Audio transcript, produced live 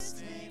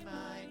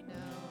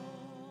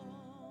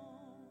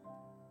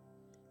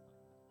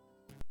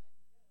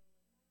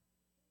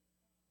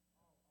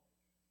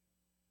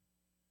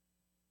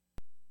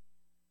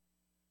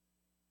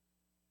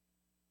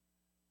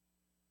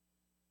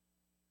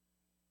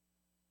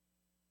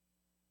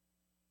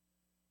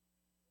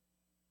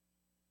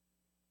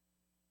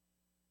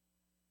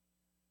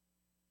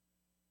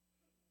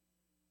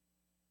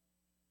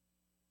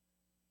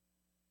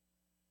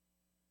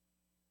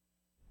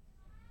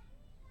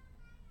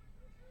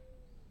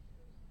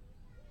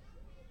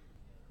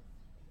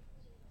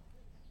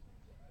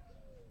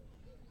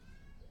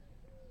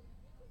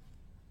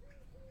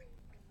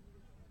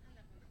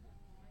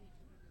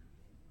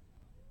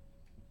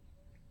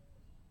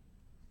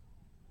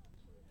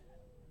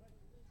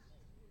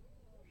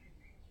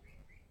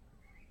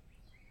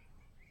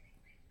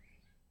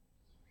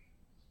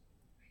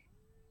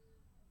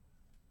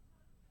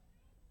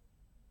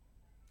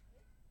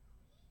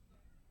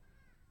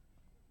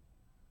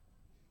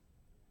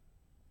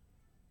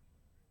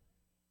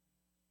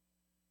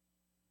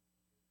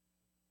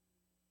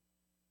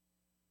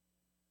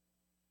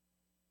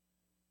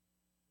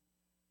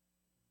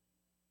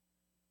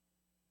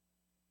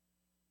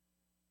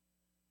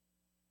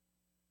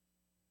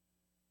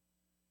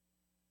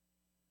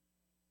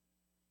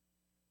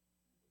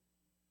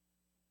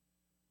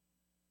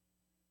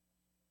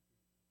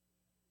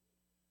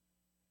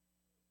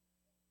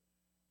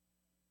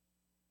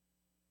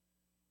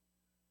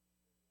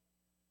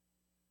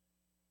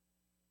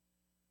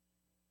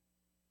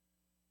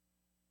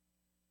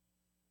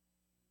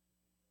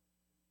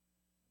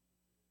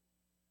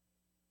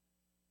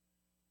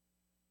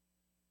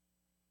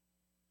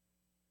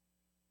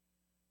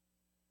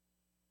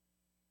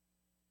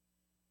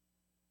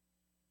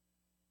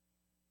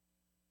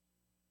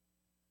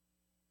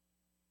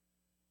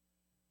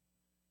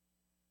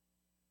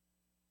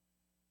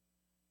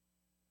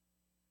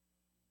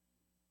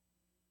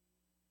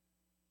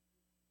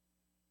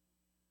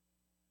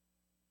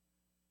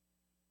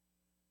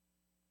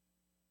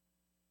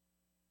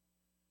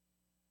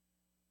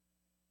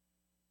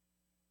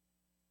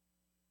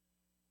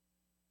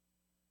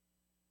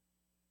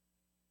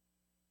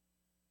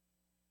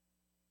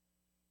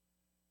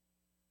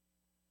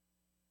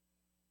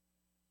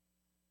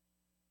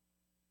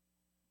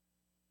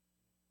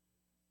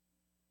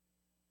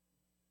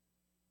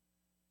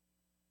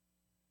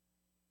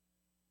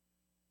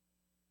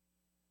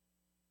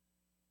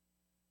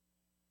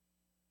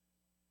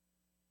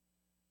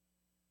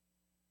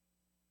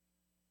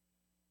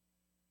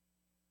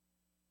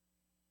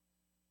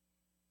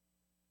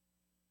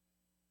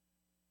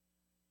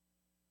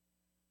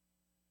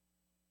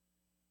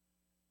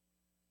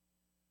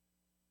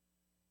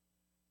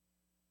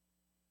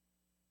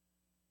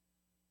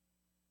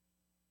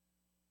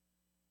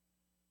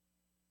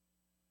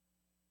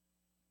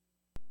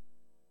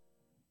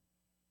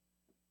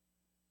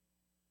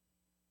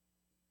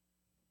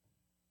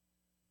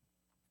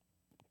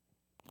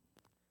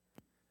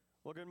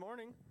Well, good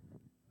morning.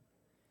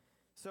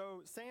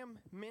 So, Sam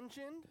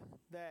mentioned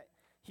that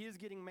he is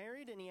getting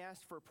married and he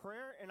asked for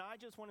prayer, and I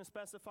just want to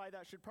specify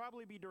that should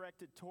probably be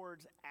directed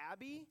towards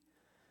Abby.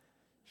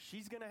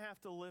 She's going to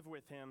have to live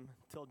with him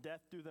till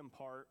death do them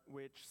part,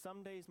 which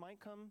some days might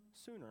come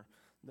sooner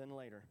than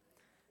later.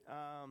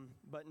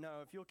 But no,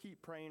 if you'll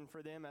keep praying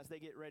for them as they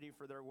get ready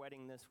for their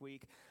wedding this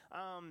week,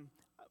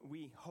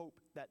 we hope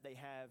that they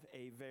have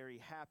a very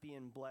happy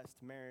and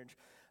blessed marriage.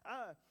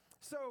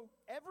 So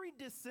every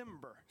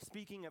December,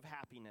 speaking of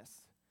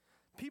happiness,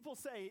 people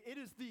say it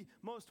is the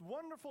most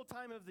wonderful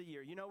time of the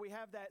year. You know, we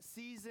have that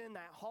season,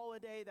 that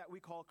holiday that we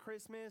call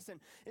Christmas, and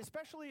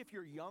especially if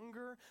you're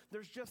younger,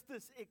 there's just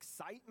this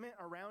excitement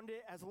around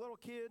it as little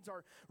kids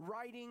are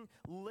writing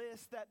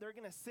lists that they're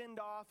going to send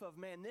off of,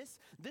 man,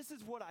 this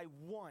is what I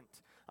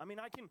want. I mean,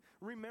 I can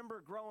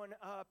remember growing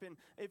up, and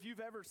if you've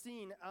ever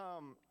seen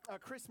A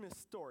Christmas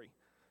Story,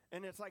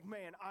 and it's like,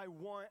 man, I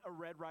want a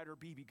Red Ryder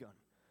BB gun.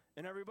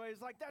 And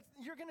everybody's like,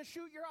 you're going to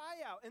shoot your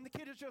eye out. And the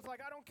kid is just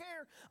like, I don't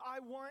care. I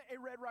want a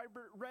Red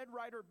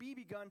Ryder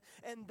BB gun.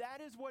 And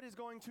that is what is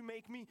going to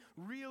make me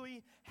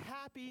really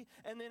happy.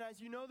 And then as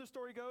you know the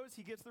story goes,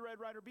 he gets the Red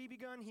Ryder BB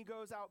gun. He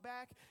goes out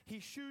back. He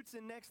shoots.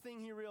 And next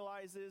thing he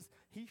realizes,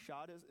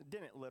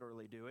 didn't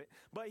literally do it,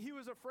 but he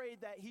was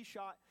afraid that he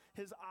shot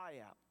his eye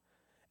out.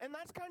 And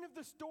that's kind of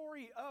the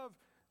story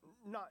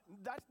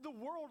that's the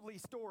worldly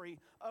story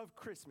of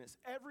Christmas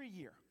every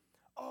year.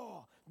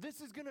 Oh, this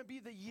is going to be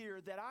the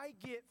year that I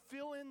get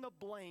fill in the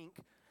blank,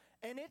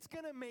 and it's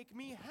going to make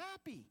me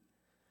happy.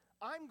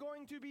 I'm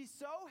going to be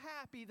so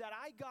happy that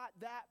I got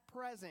that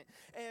present.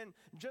 And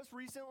just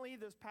recently,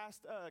 this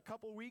past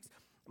couple weeks,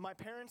 my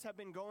parents have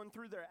been going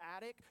through their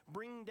attic,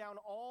 bringing down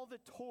all the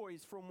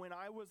toys from when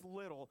I was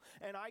little.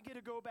 And I get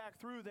to go back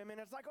through them, and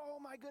it's like, oh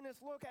my goodness,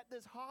 look at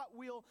this Hot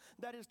Wheel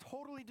that is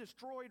totally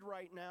destroyed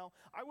right now.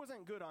 I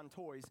wasn't good on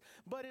toys,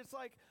 but it's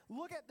like,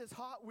 look at this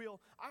Hot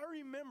Wheel. I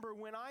remember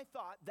when I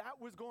thought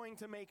that was going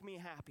to make me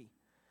happy.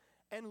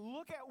 And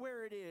look at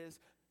where it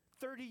is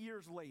 30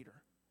 years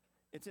later.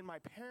 It's in my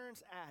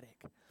parents'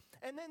 attic.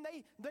 And then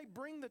they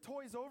bring the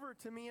toys over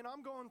to me, and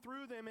I'm going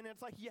through them, and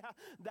it's like, yeah,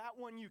 that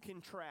one you can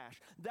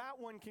trash. That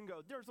one can go.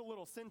 There's a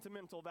little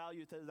sentimental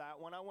value to that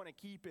one. I want to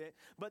keep it.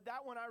 But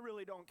that one, I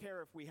really don't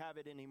care if we have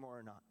it anymore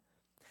or not.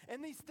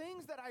 And these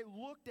things that I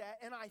looked at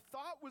and I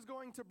thought was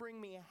going to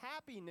bring me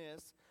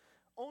happiness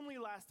only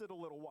lasted a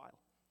little while.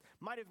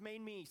 Might have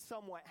made me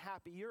somewhat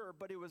happier,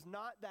 but it was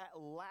not that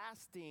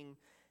lasting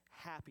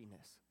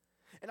happiness.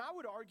 And I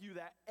would argue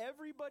that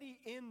everybody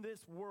in this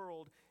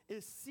world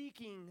is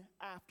seeking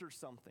after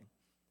something.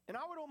 And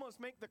I would almost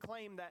make the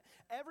claim that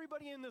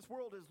everybody in this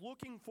world is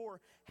looking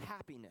for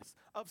happiness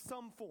of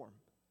some form.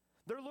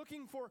 They're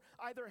looking for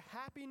either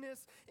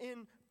happiness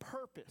in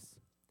purpose.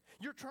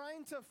 You're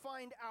trying to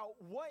find out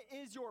what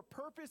is your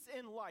purpose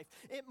in life.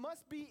 It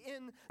must be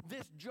in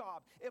this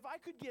job. If I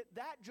could get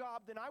that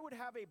job, then I would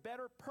have a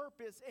better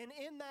purpose. And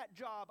in that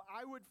job,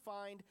 I would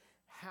find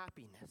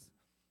happiness.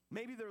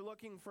 Maybe they're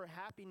looking for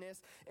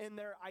happiness in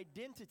their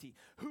identity.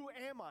 Who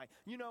am I?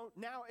 You know,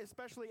 now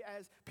especially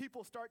as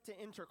people start to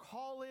enter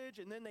college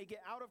and then they get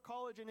out of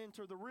college and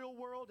enter the real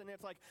world, and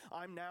it's like,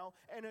 I'm now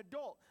an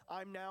adult.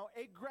 I'm now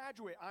a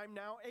graduate. I'm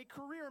now a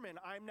careerman.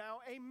 I'm now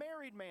a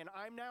married man.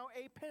 I'm now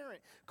a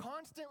parent.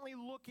 Constantly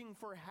looking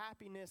for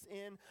happiness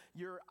in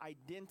your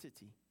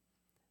identity.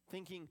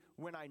 Thinking,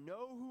 when I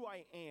know who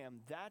I am,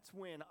 that's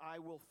when I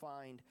will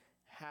find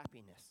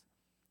happiness.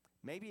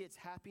 Maybe it's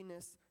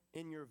happiness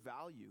in your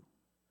value.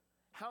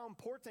 How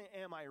important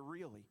am I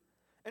really?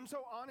 And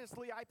so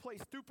honestly, I play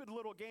stupid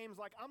little games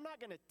like I'm not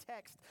going to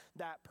text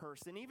that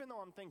person, even though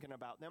I'm thinking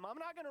about them. I'm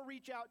not going to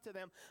reach out to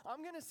them. I'm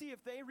going to see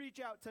if they reach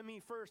out to me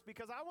first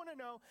because I want to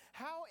know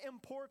how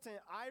important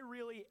I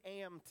really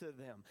am to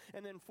them.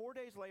 And then 4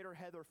 days later,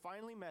 Heather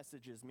finally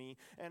messages me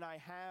and I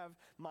have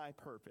my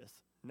purpose.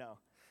 No,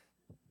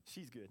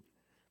 she's good.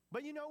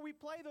 But you know, we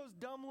play those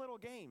dumb little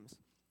games.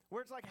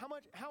 Where it's like,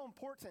 how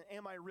important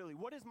am I really?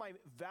 What is my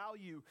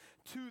value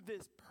to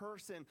this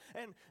person?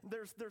 And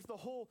there's the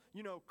whole,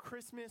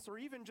 Christmas or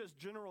even just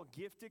general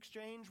gift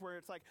exchange where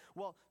it's like,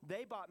 well,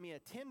 they bought me a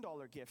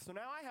 $10 gift. So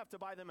now I have to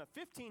buy them a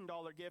 $15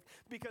 gift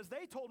because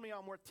they told me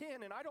I'm worth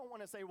 10 and I don't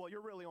want to say, well,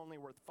 you're really only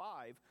worth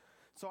 5.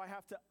 So I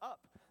have to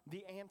up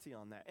the ante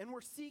on that. And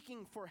we're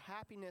seeking for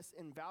happiness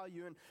and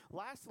value. And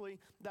lastly,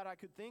 that I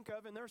could think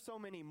of, and there's so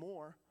many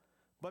more,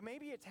 but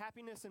maybe it's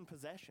happiness in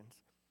possessions.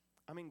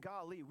 I mean,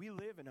 golly, we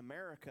live in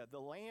America, the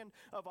land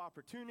of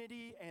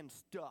opportunity and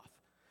stuff,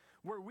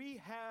 where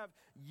we have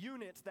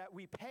units that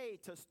we pay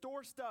to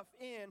store stuff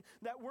in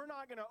that we're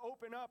not going to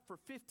open up for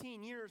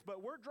 15 years,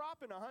 but we're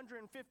dropping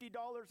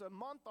 $150 a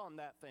month on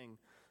that thing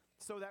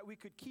so that we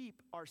could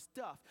keep our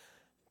stuff,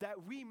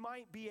 that we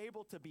might be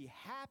able to be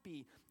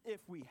happy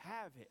if we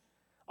have it.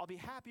 I'll be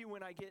happy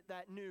when I get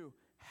that new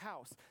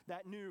house,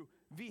 that new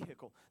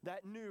vehicle,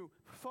 that new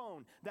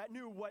phone, that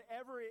new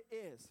whatever it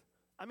is.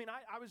 I mean,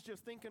 I was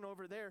just thinking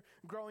over there,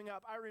 growing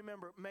up, I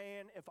remember,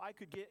 man, if I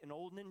could get an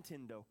old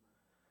Nintendo.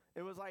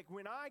 It was like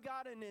when I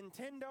got a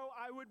Nintendo,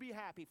 I would be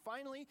happy.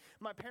 Finally,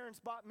 my parents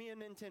bought me a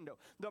Nintendo.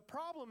 The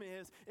problem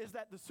is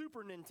that the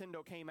Super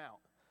Nintendo came out.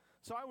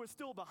 So I was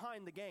still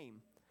behind the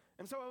game.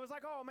 And so I was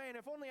like, oh man,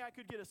 if only I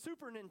could get a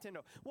Super Nintendo.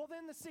 Well,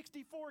 then the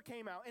 64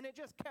 came out, and it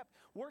just kept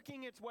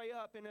working its way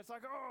up. And it's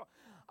like, oh,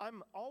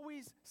 I'm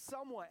always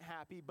somewhat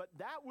happy, but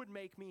that would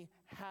make me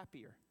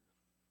happier.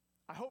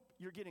 I hope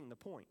you're getting the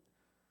point.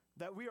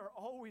 That we are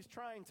always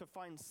trying to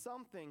find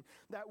something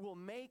that will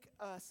make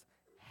us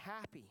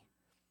happy.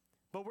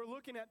 But we're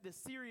looking at this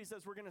series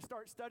as we're going to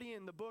start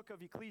studying the book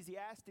of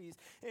Ecclesiastes,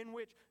 in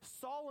which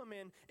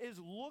Solomon is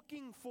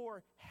looking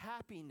for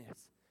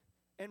happiness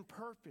and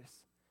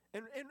purpose.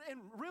 And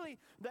really,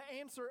 the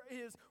answer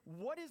is,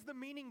 what is the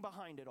meaning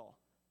behind it all?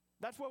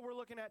 That's what we're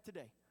looking at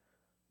today.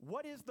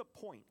 What is the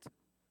point?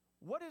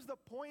 What is the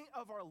point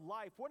of our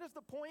life? What is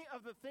the point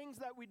of the things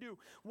that we do?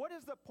 What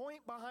is the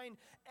point behind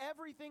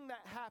everything that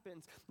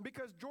happens?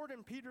 Because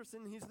Jordan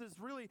Peterson, he's this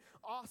really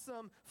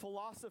awesome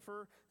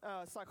philosopher,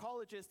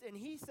 psychologist, and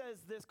he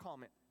says this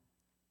comment.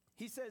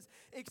 He says,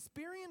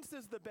 experience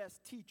is the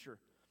best teacher,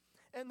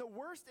 and the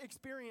worst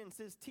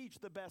experiences teach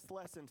the best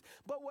lessons.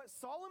 But what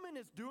Solomon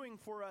is doing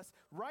for us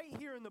right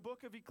here in the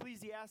book of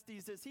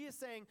Ecclesiastes is he is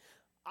saying,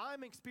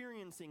 I'm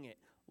experiencing it.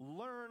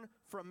 Learn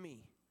from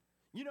me.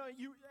 You know,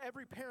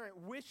 every parent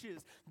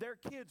wishes their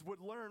kids would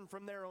learn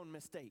from their own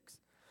mistakes.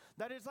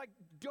 That is like,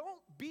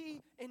 don't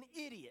be an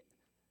idiot.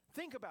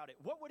 Think about it.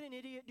 What would an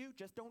idiot do?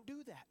 Just don't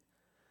do that.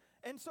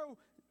 And so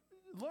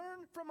learn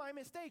from my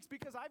mistakes,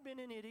 because I've been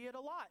an idiot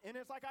a lot. And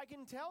it's like, I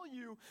can tell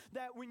you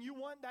that when you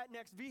want that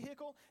next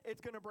vehicle,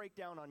 it's going to break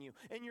down on you.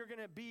 And you're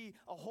going to be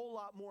a whole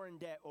lot more in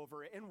debt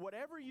over it. And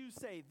whatever you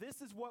say, this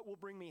is what will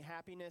bring me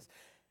happiness,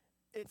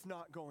 it's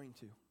not going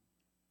to.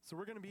 So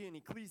we're going to be in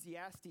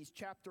Ecclesiastes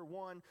chapter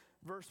 1,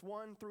 verse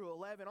 1 through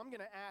 11. I'm going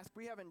to ask,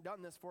 we haven't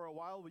done this for a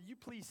while, will you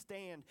please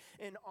stand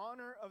in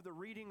honor of the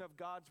reading of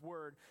God's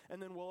word,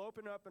 and then we'll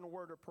open up in a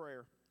word of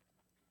prayer.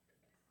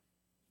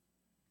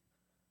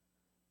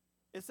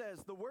 It says,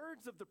 the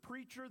words of the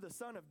preacher, the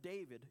son of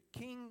David,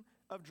 king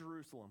of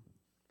Jerusalem.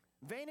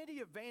 Vanity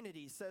of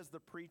vanities, says the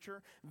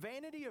preacher,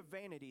 vanity of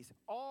vanities,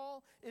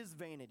 all is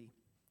vanity.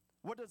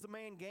 What does a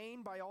man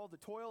gain by all the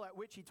toil at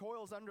which he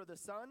toils under the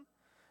sun?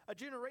 A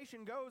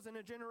generation goes and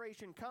a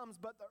generation comes,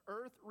 but the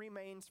earth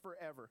remains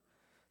forever.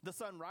 The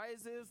sun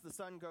rises, the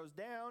sun goes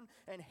down,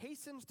 and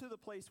hastens to the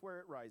place where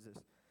it rises.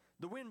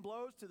 The wind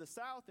blows to the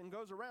south and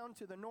goes around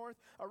to the north.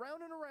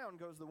 Around and around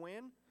goes the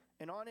wind,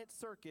 and on its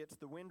circuits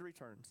the wind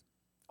returns.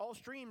 All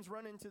streams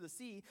run into the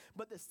sea,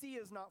 but the sea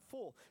is not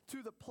full.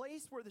 To the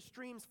place where the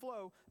streams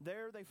flow,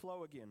 there they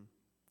flow again.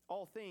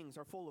 All things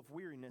are full of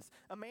weariness.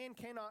 A man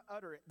cannot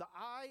utter it. The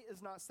eye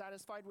is not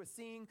satisfied with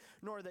seeing,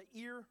 nor the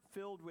ear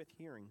filled with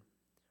hearing.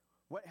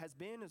 What has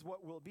been is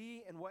what will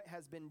be, and what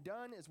has been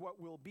done is what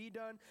will be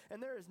done,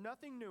 and there is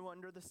nothing new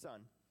under the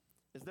sun.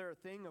 Is there a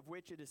thing of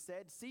which it is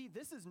said, see,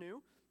 this is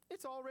new?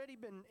 It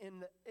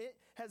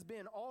has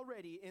been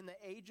already in the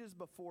ages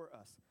before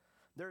us.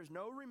 There is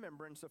no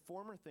remembrance of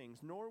former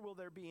things, nor will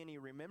there be any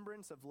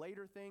remembrance of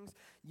later things,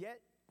 yet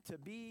to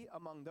be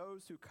among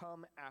those who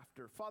come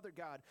after. Father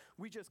God,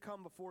 we just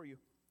come before you.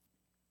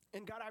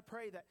 And God, I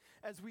pray that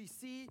as we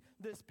see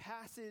this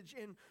passage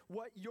and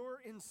what your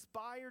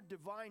inspired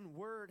divine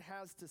word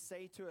has to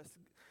say to us,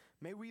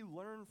 may we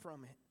learn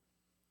from it.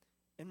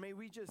 And may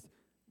we just,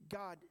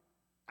 God,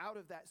 out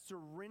of that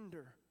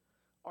surrender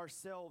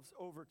ourselves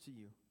over to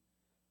you.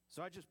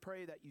 So I just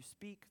pray that you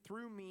speak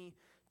through me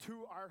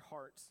to our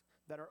hearts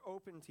that are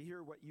open to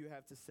hear what you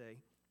have to say.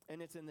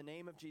 And it's in the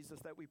name of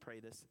Jesus that we pray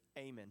this.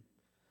 Amen.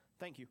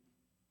 Thank you.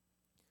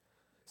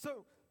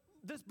 So,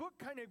 this book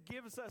kind of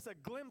gives us a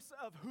glimpse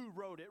of who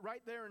wrote it.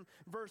 Right there in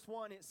verse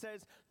 1, it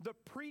says, the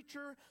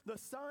preacher, the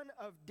son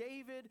of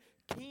David,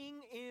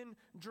 king in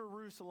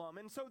Jerusalem.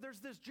 And so there's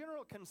this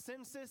general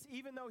consensus,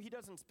 even though he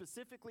doesn't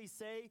specifically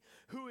say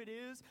who it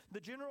is, the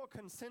general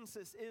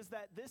consensus is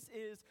that this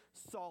is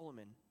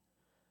Solomon.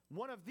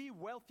 One of the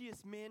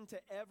wealthiest men to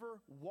ever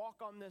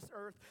walk on this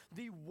earth,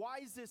 the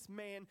wisest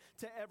man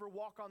to ever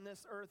walk on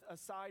this earth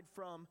aside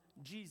from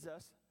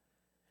Jesus.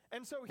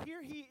 And so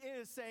here he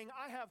is saying,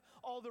 I have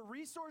all the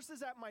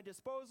resources at my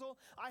disposal.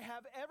 I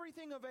have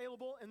everything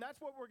available. And that's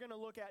what we're going to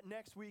look at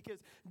next week, is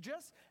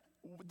just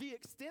the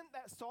extent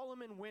that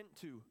Solomon went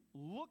to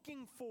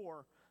looking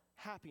for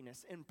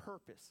happiness and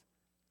purpose.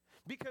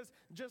 Because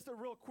just a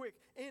real quick,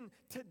 in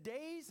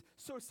today's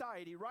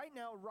society, right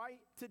now, right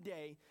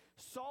today,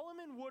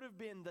 Solomon would have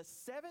been the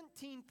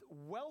 17th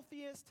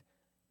wealthiest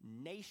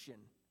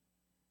nation.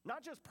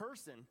 Not just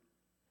person,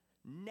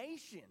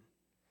 nation.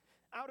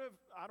 Out of,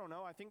 I don't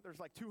know, I think there's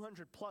like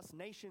 200 plus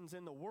nations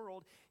in the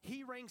world.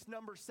 He ranks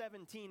number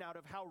 17 out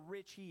of how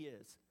rich he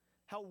is,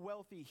 how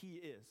wealthy he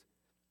is.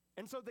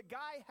 And so the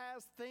guy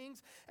has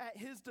things at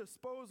his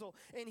disposal,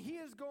 and he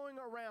is going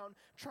around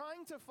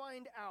trying to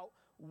find out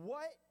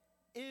what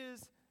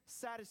is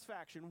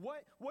satisfaction,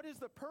 what is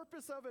the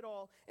purpose of it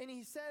all. And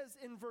he says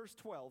in verse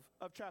 12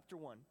 of chapter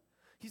 1,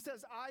 He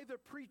says, I, the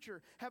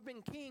preacher, have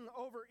been king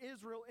over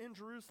Israel in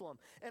Jerusalem,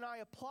 and I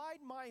applied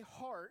my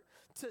heart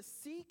to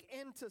seek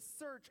and to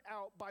search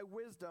out by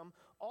wisdom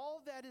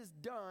all that is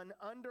done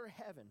under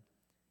heaven.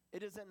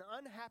 It is an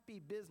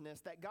unhappy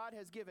business that God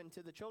has given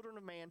to the children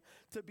of man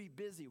to be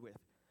busy with.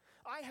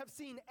 I have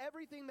seen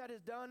everything that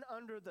is done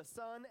under the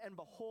sun, and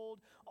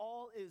behold,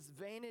 all is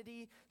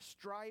vanity,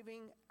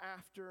 striving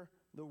after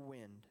the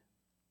wind.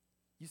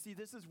 You see,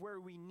 this is where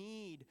we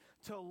need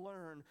to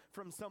learn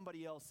from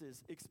somebody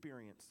else's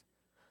experience.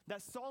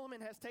 That Solomon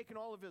has taken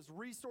all of his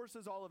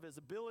resources, all of his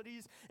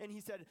abilities, and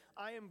he said,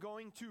 I am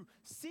going to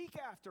seek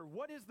after.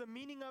 What is the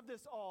meaning of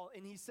this all?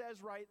 And he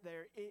says right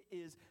there, it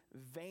is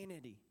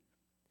vanity.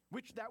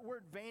 Which that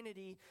word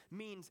vanity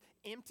means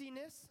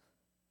emptiness.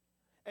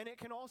 And it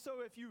can also,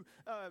 if you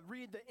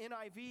read the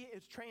NIV,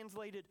 it's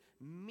translated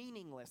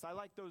meaningless. I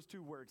like those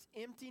two words,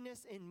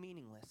 emptiness and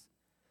meaningless.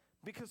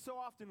 Because so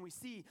often we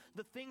see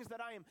the things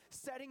that I am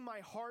setting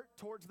my heart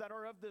towards that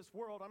are of this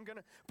world. I'm going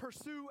to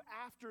pursue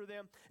after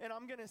them, and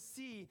I'm going to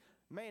see,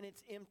 man,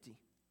 it's empty.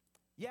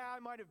 Yeah, I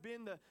might have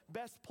been the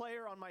best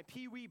player on my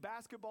Pee-wee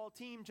basketball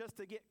team just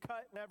to get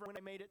cut never when I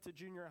made it to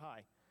junior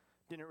high.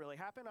 Didn't really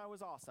happen. I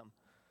was awesome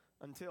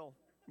until,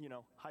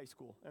 high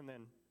school. And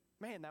then,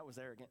 man, that was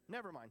arrogant.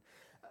 Never mind.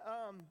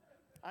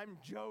 I'm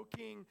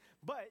joking.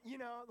 But,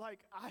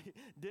 I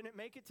didn't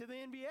make it to the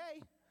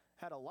NBA.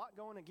 Had a lot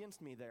going against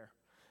me there.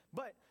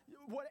 But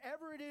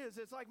whatever it is,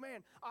 it's like,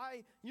 man,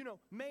 I,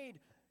 made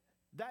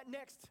that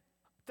next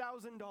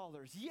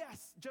 $1,000.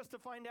 Yes, just to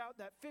find out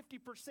that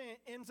 50%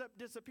 ends up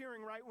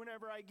disappearing right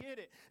whenever I get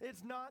it.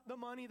 It's not the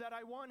money that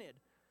I wanted.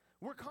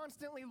 We're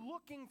constantly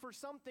looking for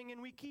something,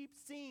 and we keep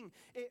seeing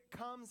it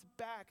comes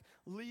back,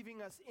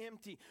 leaving us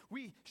empty.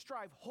 We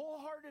strive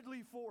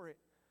wholeheartedly for it,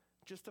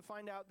 just to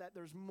find out that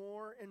there's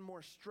more and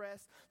more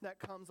stress that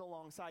comes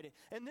alongside it.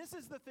 And this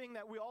is the thing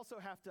that we also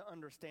have to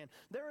understand.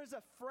 There is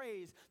a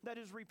phrase that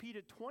is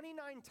repeated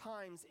 29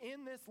 times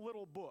in this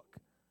little book,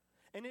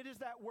 and it is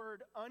that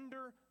word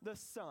under the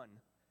sun,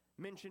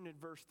 mentioned in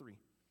verse 3.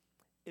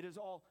 It is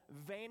all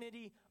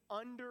vanity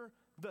under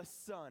the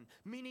sun,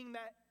 meaning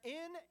that in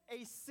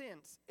a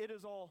sense, it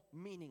is all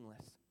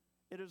meaningless.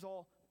 It is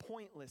all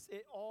pointless.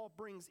 It all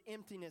brings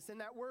emptiness. And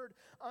that word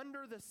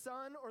under the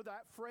sun, or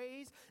that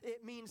phrase,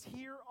 it means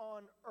here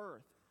on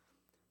earth,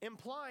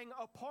 implying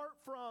apart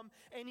from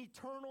an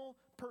eternal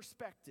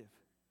perspective.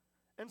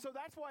 And so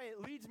that's why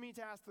it leads me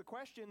to ask the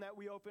question that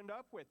we opened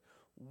up with.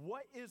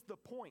 What is the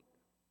point?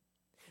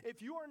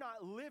 If you are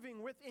not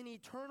living with an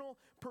eternal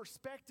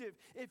perspective,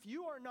 if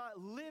you are not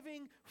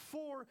living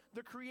for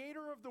the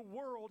creator of the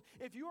world,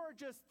 if you are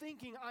just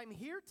thinking, I'm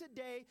here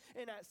today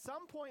and at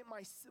some point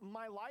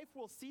my life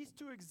will cease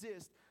to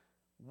exist,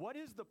 what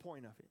is the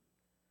point of it?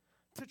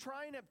 To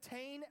try and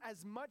obtain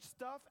as much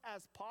stuff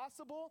as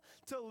possible,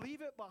 to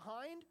leave it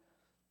behind?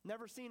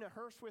 Never seen a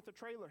hearse with a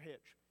trailer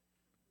hitch,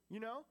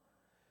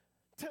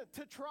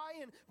 To try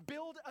and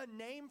build a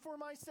name for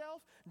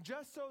myself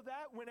just so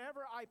that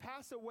whenever I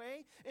pass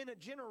away in a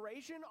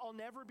generation, I'll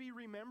never be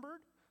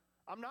remembered.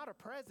 I'm not a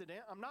president.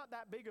 I'm not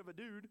that big of a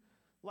dude.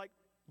 Like,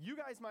 you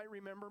guys might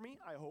remember me,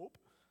 I hope.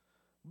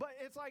 But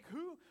it's like,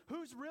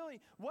 who's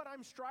really what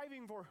I'm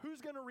striving for?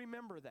 Who's going to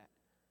remember that?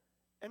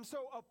 And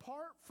so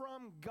apart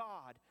from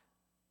God,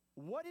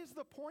 what is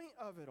the point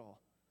of it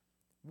all?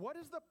 What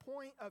is the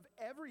point of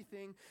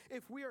everything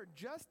if we are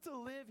just to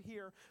live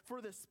here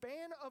for the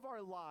span of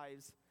our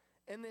lives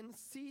and then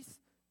cease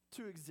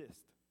to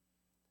exist?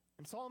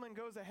 And Solomon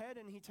goes ahead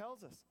and he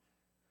tells us.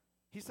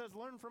 He says,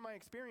 learn from my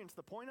experience.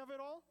 The point of it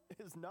all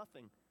is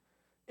nothing.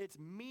 It's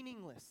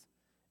meaningless.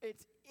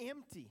 It's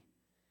empty.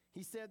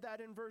 He said that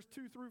in verse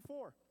 2 through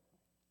 4.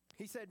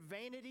 He said,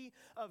 vanity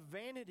of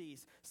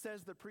vanities,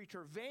 says the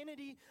preacher.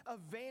 Vanity of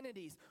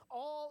vanities.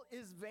 All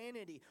is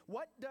vanity.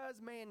 What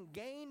does man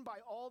gain by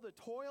all the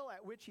toil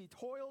at which he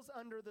toils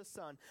under the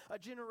sun? A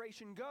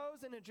generation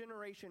goes and a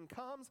generation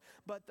comes,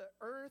 but the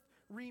earth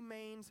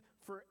remains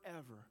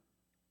forever.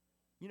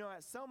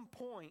 At some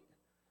point,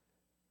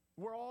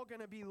 we're all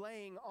going to be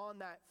laying on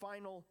that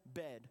final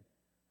bed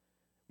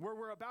where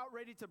we're about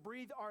ready to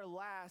breathe our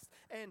last.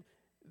 And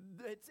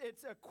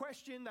it's a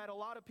question that a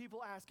lot of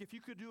people ask. If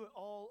you could do it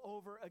all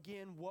over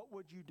again, what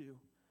would you do?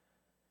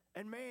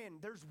 And man,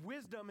 there's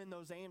wisdom in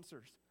those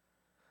answers.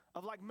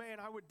 Of like, man,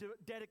 I would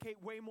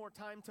dedicate way more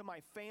time to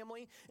my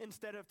family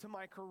instead of to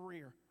my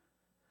career.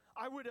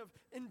 I would have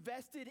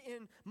invested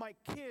in my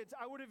kids.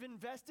 I would have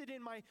invested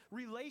in my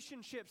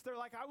relationships. They're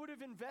like, I would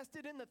have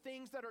invested in the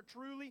things that are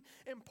truly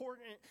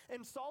important.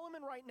 And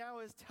Solomon right now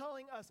is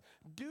telling us,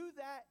 do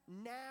that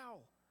now.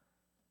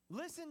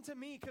 Listen to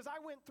me, because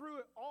I went through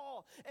it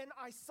all, and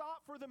I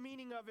sought for the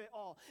meaning of it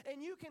all.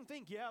 And you can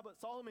think, yeah, but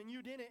Solomon,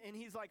 you didn't. And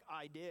he's like,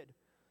 I did.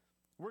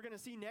 We're going to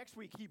see next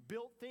week, he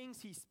built things,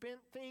 he spent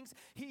things,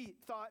 he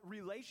thought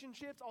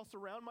relationships. I'll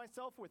surround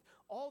myself with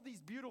all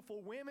these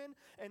beautiful women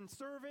and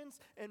servants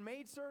and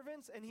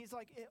maidservants. And he's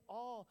like, it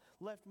all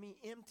left me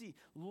empty.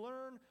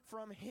 Learn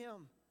from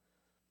him.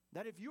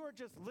 That if you are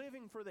just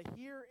living for the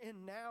here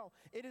and now,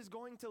 it is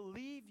going to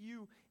leave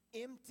you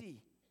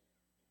empty.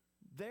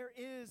 There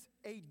is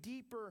a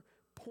deeper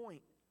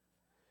point.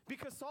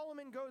 Because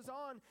Solomon goes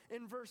on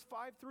in verse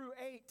 5 through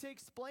 8 to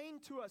explain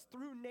to us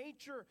through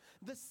nature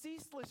the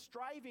ceaseless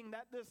striving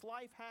that this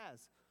life has.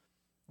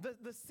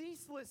 The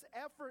ceaseless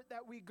effort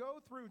that we go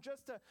through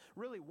just to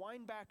really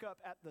wind back up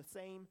at the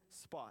same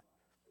spot.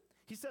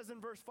 He says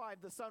in verse 5,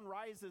 the sun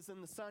rises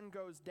and the sun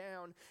goes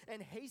down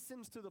and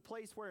hastens to the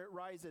place where it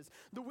rises.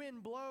 The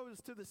wind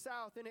blows to the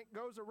south and it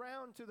goes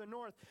around to the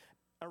north.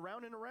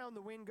 Around and around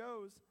the wind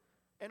goes,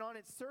 and on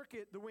its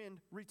circuit the wind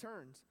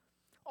returns.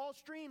 All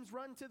streams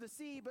run to the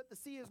sea, but the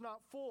sea is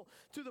not full.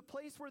 To the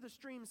place where the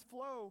streams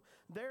flow,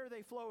 there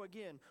they flow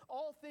again.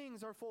 All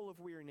things are full of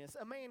weariness.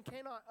 A man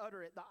cannot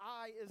utter it. The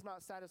eye is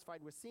not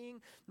satisfied with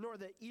seeing, nor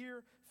the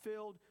ear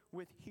filled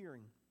with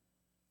hearing.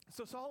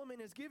 So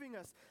Solomon is giving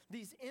us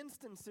these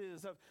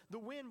instances of the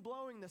wind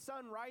blowing, the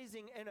sun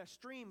rising, and a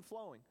stream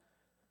flowing.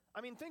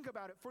 I mean, think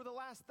about it. For the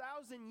last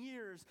 1,000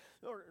 years,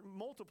 or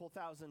multiple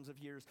thousands of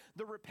years,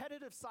 the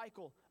repetitive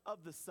cycle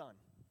of the sun.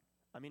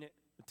 I mean,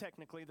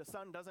 technically, the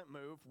sun doesn't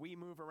move. We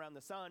move around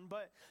the sun,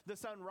 but the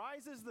sun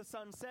rises, the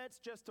sun sets,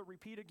 just to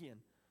repeat again.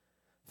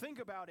 Think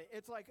about it.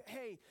 It's like,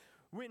 hey,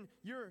 when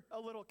you're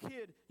a little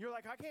kid, you're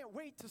like, I can't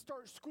wait to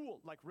start school,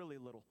 like really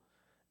little.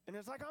 And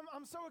it's like,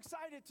 I'm so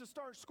excited to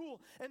start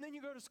school. And then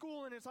you go to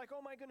school and it's like,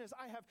 oh my goodness,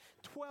 I have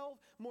 12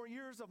 more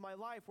years of my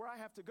life where I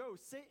have to go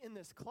sit in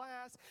this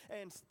class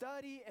and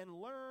study and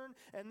learn.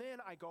 And then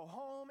I go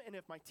home, and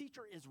if my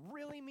teacher is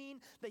really mean,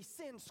 they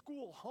send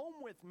school home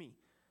with me.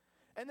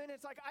 And then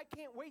it's like, I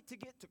can't wait to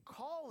get to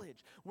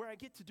college where I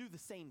get to do the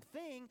same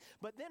thing,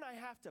 but then I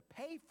have to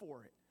pay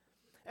for it.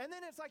 And then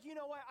it's like, you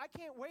know what, I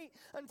can't wait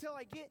until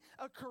I get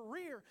a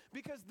career,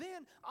 because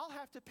then I'll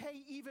have to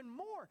pay even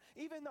more.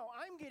 Even though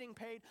I'm getting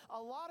paid, a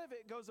lot of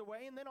it goes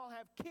away, and then I'll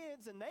have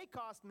kids and they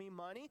cost me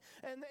money.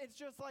 And it's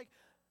just like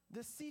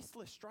the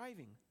ceaseless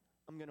striving.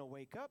 I'm going to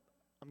wake up,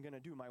 I'm going to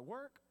do my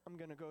work, I'm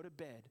going to go to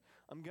bed.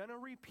 I'm going to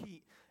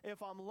repeat.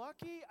 If I'm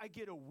lucky, I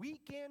get a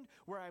weekend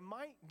where I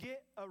might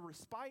get a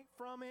respite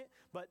from it,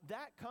 but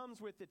that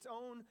comes with its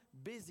own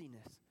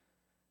busyness.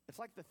 It's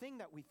like the thing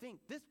that we think,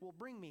 this will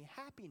bring me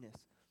happiness,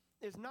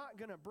 is not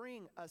going to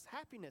bring us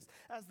happiness.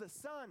 As the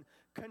sun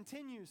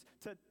continues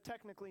to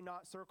technically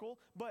not circle,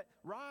 but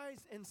rise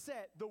and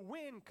set, the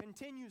wind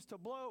continues to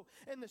blow,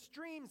 and the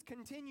streams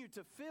continue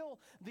to fill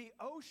the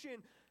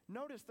ocean.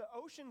 Notice the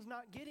ocean's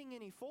not getting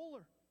any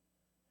fuller.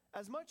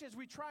 As much as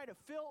we try to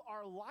fill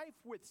our life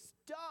with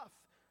stuff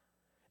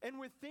and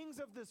with things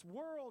of this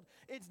world,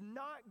 it's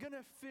not going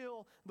to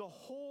fill the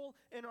hole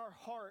in our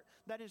heart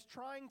that is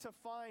trying to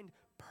find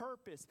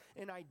purpose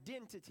and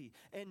identity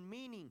and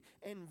meaning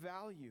and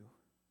value.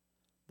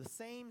 The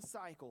same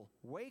cycle.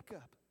 Wake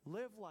up,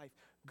 live life,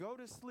 go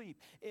to sleep.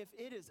 If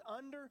it is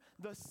under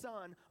the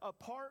sun,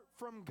 apart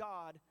from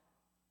God,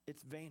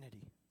 it's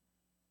vanity.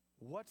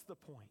 What's the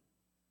point?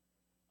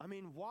 I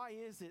mean, why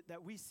is it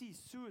that we see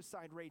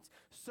suicide rates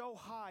so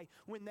high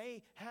when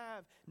they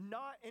have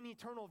not an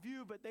eternal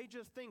view, but they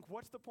just think,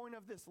 what's the point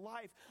of this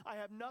life? I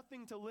have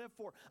nothing to live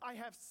for. I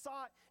have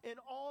sought in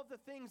all the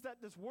things that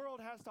this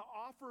world has to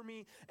offer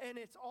me, and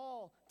it's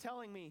all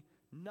telling me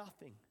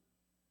nothing.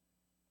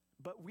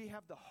 But we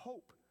have the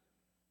hope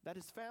that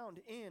is found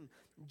in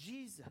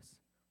Jesus.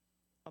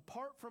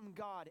 Apart from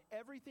God,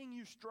 everything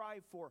you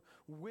strive for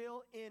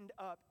will end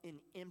up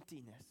in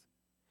emptiness.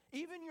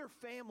 Even your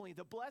family,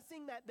 the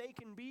blessing that they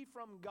can be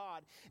from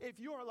God, if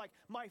you are like,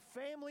 my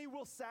family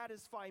will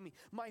satisfy me,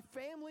 my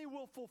family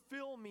will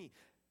fulfill me,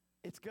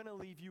 it's going to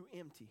leave you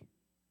empty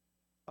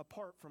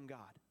apart from God.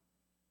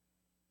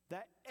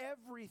 That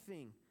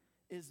everything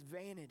is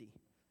vanity.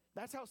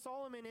 That's how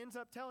Solomon ends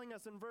up telling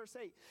us in verse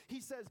 8. He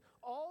says,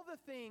 all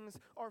the things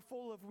are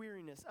full of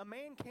weariness. A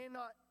man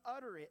cannot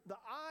utter it. The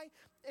eye,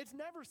 it's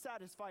never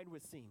satisfied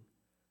with seeing.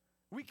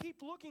 We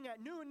keep looking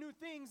at new and new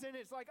things, and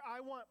it's like,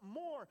 I want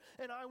more,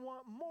 and I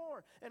want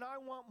more, and I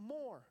want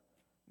more.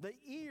 The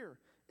ear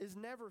is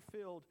never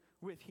filled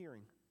with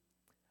hearing.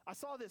 I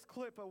saw this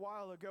clip a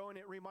while ago, and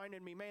it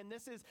reminded me, man,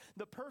 this is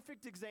the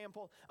perfect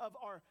example of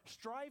our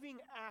striving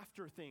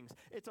after things.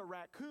 It's a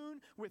raccoon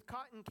with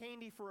cotton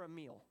candy for a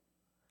meal.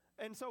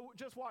 And so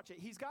just watch it.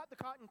 He's got the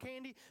cotton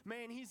candy.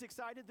 Man, he's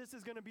excited. This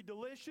is going to be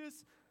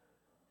delicious.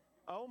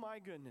 Oh, my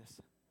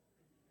goodness.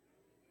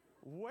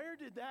 Where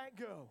did that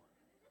go?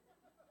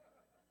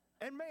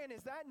 And man,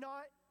 is that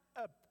not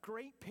a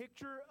great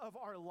picture of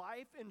our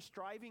life and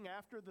striving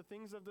after the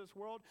things of this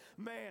world?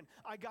 Man,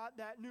 I got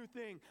that new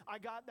thing. I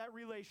got that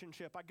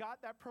relationship. I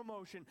got that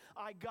promotion.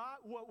 I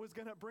got what was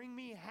going to bring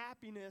me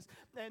happiness.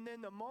 And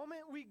then the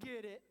moment we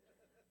get it,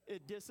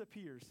 it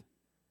disappears.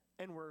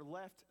 And we're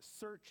left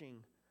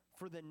searching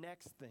for the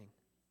next thing.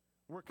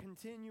 We're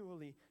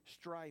continually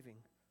striving.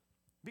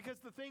 Because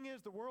the thing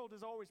is, the world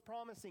is always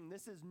promising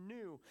this is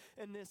new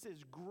and this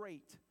is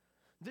great.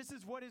 This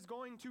is what is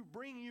going to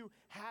bring you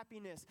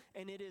happiness,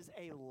 and it is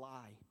a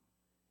lie.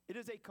 It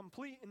is a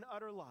complete and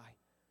utter lie.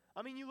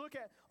 I mean, you look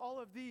at all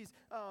of these,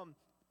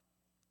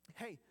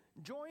 hey,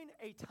 join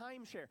a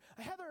timeshare.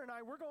 Heather and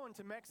I, we're going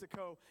to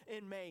Mexico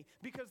in May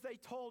because they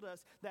told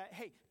us that,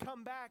 hey,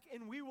 come back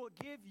and we will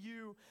give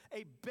you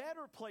a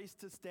better place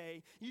to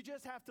stay. You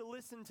just have to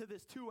listen to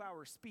this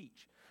 2-hour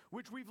speech,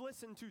 which we've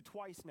listened to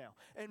twice now.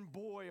 And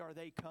boy, are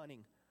they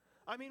cunning.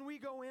 I mean, we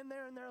go in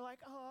there and they're like,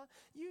 oh,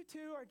 you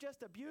two are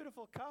just a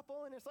beautiful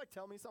couple. And it's like,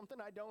 tell me something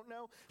I don't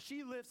know.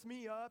 She lifts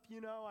me up,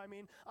 I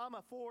mean, I'm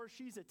a 4,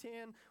 she's a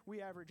 10.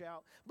 We average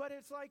out. But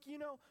it's like,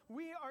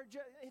 we are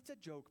just, it's a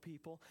joke,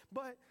 people.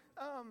 But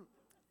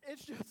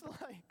it's just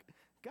like,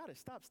 gotta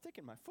stop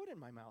sticking my foot in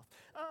my mouth.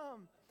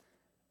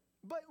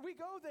 But we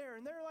go there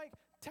and they're like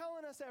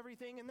telling us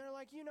everything. And they're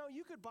like,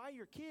 you could buy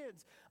your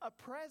kids a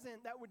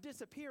present that would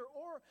disappear.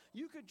 Or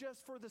you could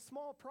just, for the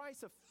small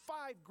price of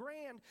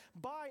 $5,000,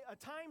 buy a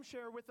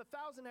timeshare with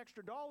 $1,000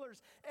 extra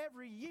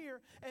every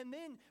year. And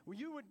then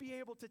you would be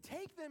able to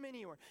take them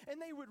anywhere.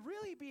 And they would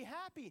really be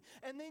happy.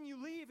 And then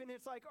you leave and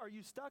it's like, are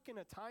you stuck in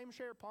a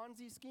timeshare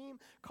Ponzi scheme?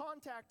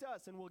 Contact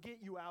us and we'll get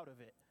you out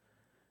of it.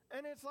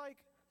 And it's like,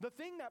 the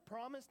thing that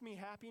promised me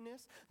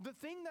happiness, the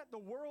thing that the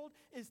world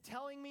is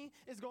telling me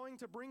is going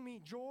to bring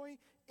me joy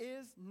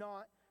is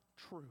not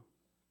true.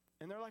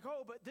 And they're like,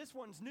 oh, but this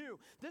one's new.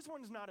 This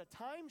one's not a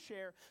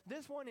timeshare.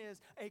 This one is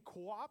a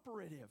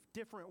cooperative.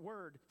 Different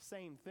word,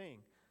 same thing.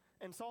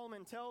 And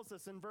Solomon tells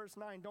us in verse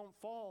 9, don't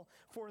fall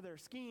for their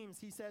schemes.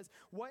 He says,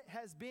 what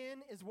has been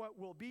is what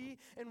will be,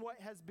 and what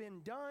has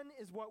been done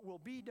is what will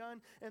be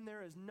done, and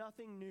there is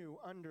nothing new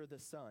under the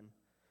sun.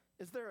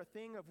 Is there a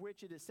thing of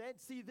which it is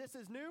said, see, this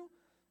is new?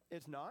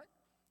 It's not.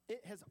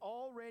 It has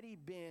already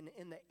been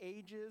in the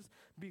ages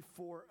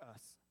before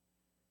us.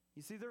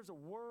 You see, there's a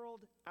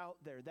world out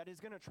there that is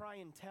going to try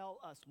and tell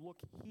us,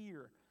 look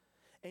here,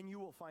 and you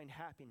will find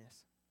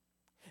happiness.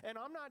 And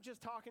I'm not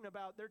just talking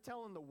about they're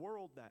telling the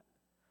world that.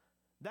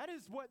 That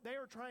is what they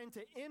are trying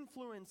to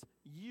influence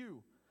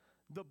you,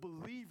 the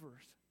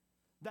believers.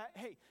 That,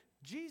 hey,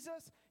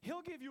 Jesus,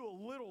 he'll give you a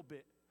little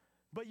bit,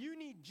 but you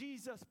need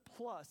Jesus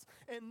plus,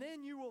 and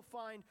then you will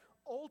find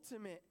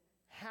ultimate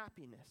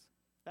happiness.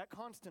 That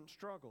constant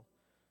struggle,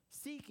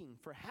 seeking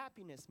for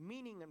happiness,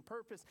 meaning, and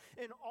purpose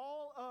in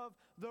all of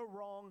the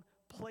wrong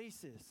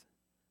places.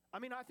 I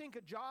mean, I think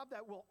a job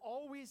that will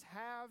always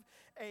have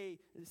a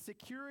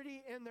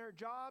security in their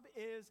job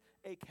is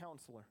a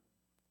counselor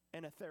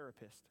and a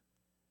therapist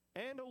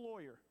and a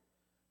lawyer,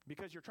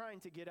 because you're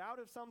trying to get out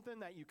of something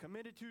that you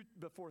committed to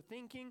before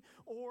thinking,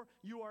 or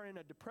you are in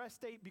a depressed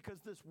state because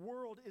this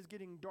world is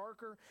getting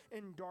darker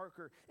and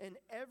darker. And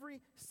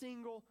every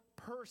single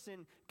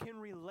person can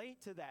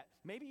relate to that.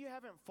 Maybe you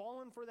haven't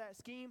fallen for that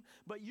scheme,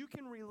 but you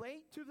can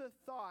relate to the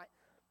thought,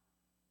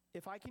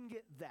 if I can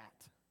get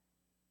that,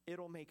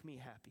 it'll make me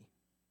happy.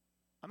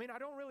 I mean, I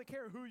don't really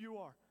care who you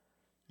are.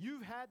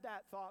 You've had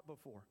that thought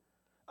before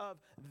of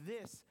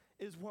this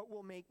is what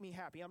will make me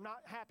happy. I'm not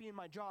happy in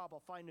my job,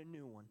 I'll find a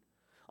new one.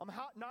 I'm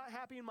not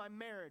happy in my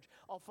marriage,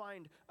 I'll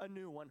find a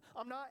new one.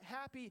 I'm not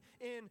happy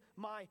in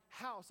my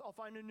house, I'll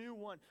find a new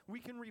one.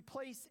 We can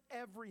replace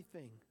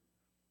everything.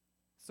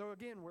 So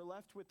again, we're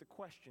left with the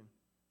question,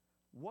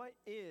 what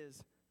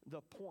is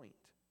the point?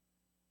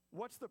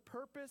 What's the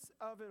purpose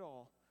of it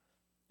all?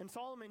 And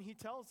Solomon, he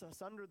tells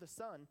us under the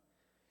sun,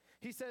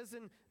 he says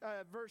in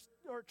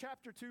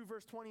chapter 2,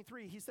 verse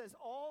 23, he says,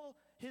 all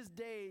his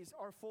days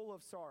are full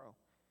of sorrow.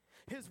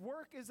 His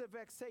work is a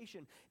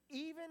vexation.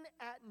 Even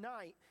at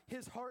night,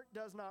 his heart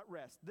does not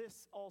rest.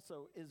 This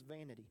also is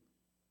vanity.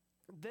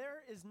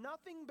 There is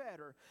nothing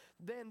better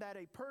than that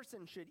a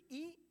person should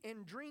eat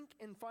and drink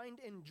and find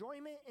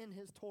enjoyment in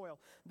his toil.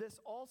 This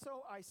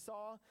also I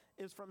saw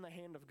is from the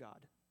hand of God.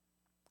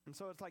 And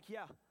so it's like,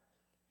 yeah,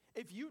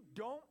 if you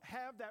don't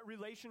have that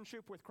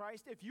relationship with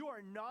Christ, if you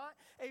are not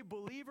a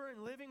believer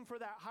and living for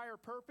that higher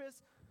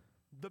purpose,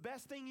 the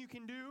best thing you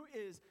can do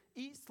is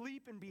eat,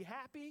 sleep, and be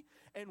happy,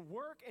 and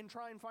work and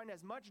try and find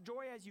as much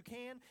joy as you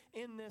can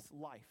in this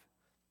life.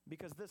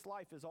 Because this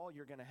life is all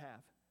you're going to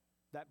have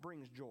that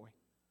brings joy.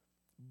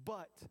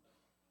 But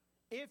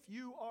if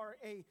you are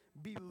a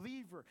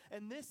believer,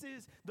 and this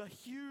is the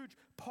huge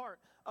part,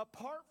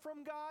 apart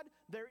from God,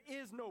 there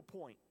is no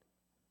point.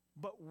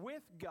 But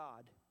with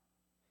God,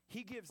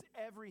 he gives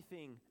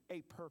everything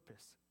a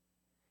purpose.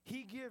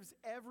 He gives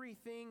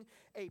everything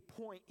a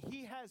point.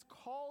 He has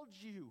called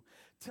you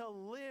to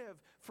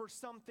live for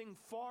something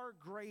far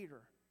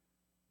greater.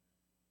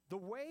 The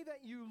way that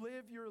you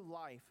live your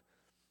life,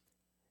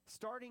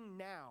 starting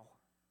now,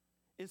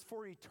 is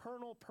for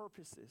eternal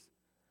purposes.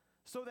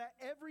 So that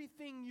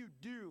everything you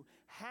do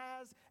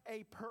has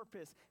a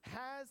purpose,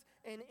 has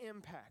an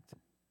impact.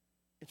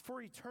 It's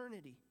for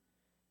eternity.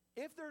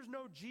 If there's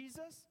no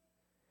Jesus,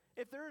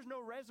 if there is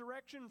no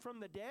resurrection from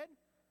the dead,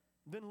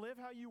 then live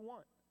how you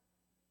want.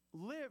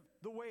 Live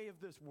the way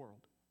of this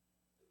world.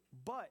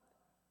 But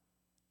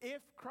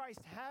if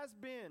Christ has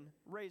been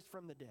raised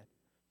from the dead,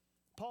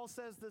 Paul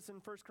says this in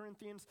 1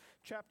 Corinthians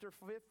chapter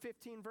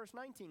 15, verse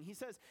 19. He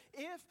says,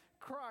 if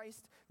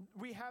Christ,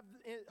 we have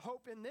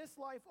hope in this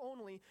life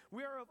only,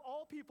 we are of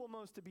all people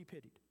most to be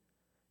pitied.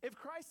 If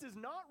Christ is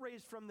not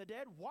raised from the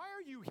dead, why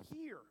are you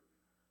here?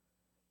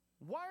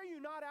 Why are you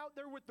not out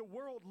there with the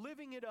world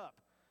living it up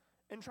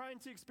and trying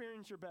to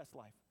experience your best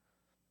life?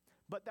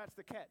 But that's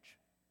the catch.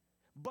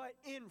 But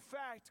in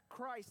fact,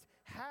 Christ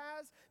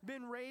has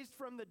been raised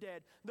from the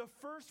dead, the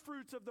first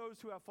fruits of those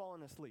who have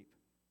fallen asleep.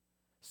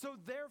 So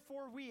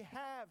therefore we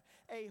have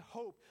a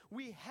hope,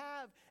 we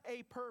have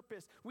a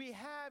purpose, we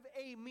have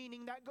a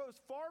meaning that goes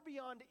far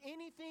beyond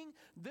anything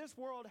this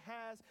world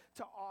has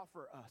to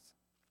offer us.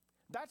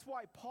 That's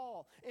why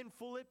Paul in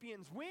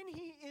Philippians, when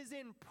he is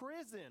in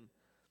prison,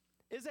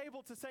 is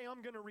able to say,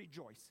 I'm going to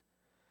rejoice.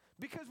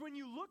 Because when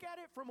you look at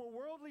it from a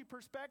worldly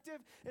perspective,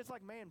 it's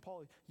like, man,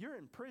 Paul, you're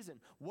in prison.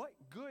 What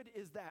good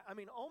is that? I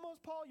mean,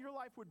 almost, Paul, your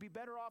life would be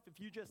better off if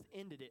you just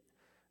ended it.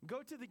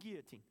 Go to the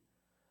guillotine.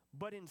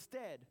 But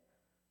instead,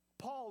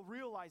 Paul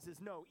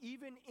realizes, no,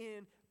 even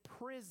in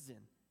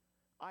prison,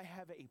 I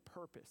have a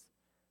purpose.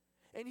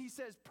 And he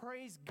says,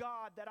 praise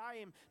God that I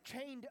am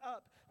chained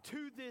up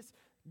to this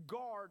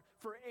guard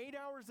for 8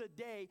 hours a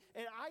day,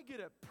 and I get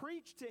to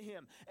preach to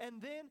him.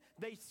 And then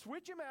they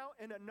switch him out,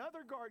 and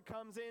another guard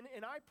comes in,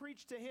 and I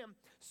preach to him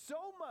so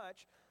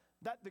much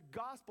that the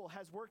gospel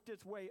has worked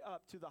its way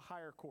up to the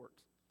higher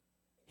courts.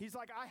 He's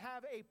like, I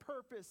have a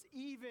purpose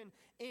even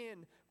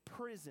in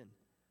prison.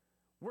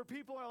 Where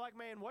people are like,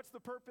 man, what's the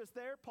purpose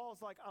there?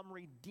 Paul's like, I'm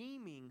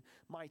redeeming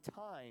my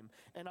time,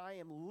 and I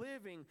am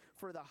living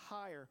for the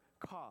higher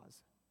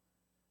cause.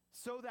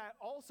 So that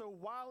also,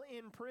 while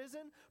in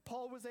prison,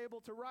 Paul was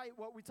able to write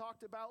what we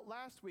talked about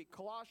last week,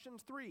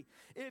 Colossians 3.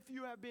 If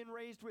you have been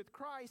raised with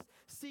Christ,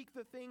 seek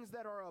the things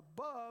that are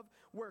above,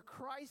 where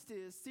Christ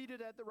is,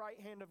 seated at the right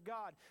hand of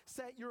God.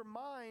 Set your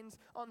minds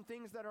on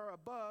things that are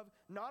above,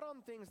 not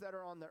on things that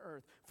are on the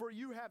earth. For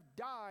you have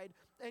died,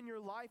 and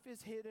your life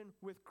is hidden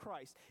with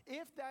Christ.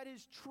 If that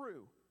is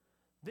true,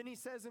 then he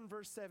says in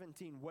verse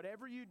 17,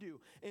 whatever you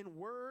do, in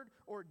word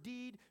or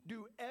deed,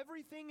 do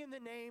everything in the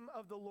name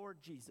of the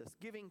Lord Jesus,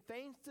 giving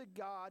thanks to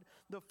God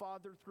the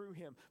Father through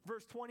him.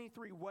 Verse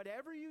 23,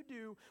 whatever you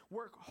do,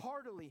 work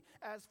heartily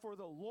as for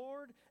the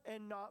Lord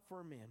and not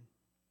for men.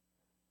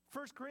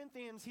 1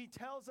 Corinthians, he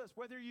tells us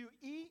whether you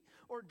eat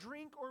or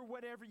drink or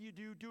whatever you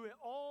do it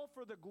all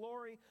for the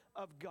glory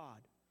of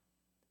God.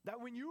 That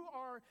when you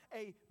are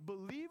a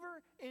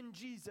believer in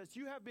Jesus,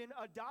 you have been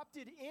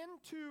adopted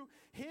into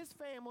his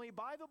family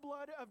by the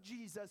blood of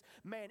Jesus,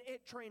 man,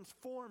 it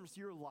transforms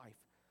your life.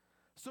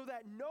 So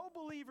that no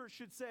believer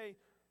should say,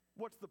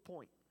 what's the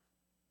point?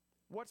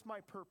 What's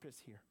my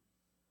purpose here?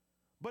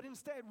 But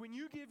instead, when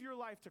you give your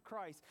life to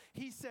Christ,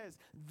 he says,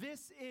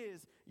 this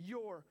is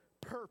your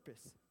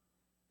purpose.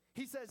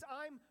 He says,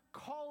 I'm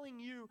calling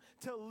you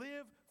to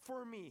live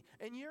for me.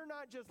 And you're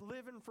not just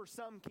living for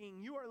some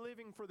king. You are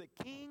living for the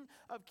King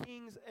of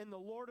Kings and the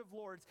Lord of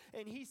Lords.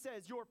 And he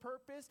says, your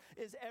purpose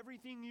is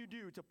everything you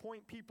do to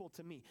point people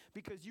to me,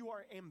 because you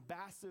are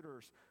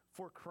ambassadors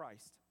for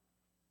Christ.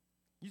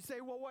 You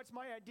say, well, what's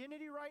my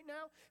identity right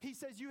now? He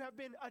says, you have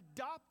been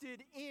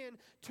adopted in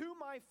to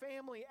my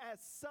family as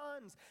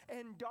sons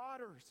and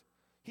daughters.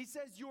 He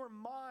says, you're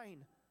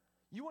mine.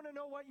 You want to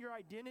know what your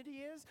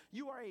identity is?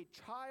 You are a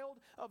child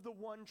of the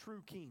one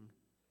true King.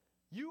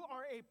 You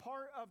are a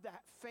part of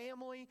that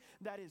family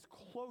that is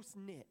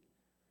close-knit.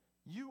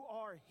 You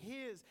are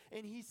his,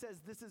 and he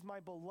says, this is my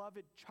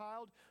beloved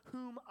child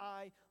whom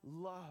I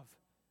love.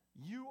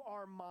 You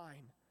are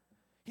mine.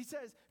 He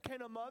says,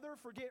 can a mother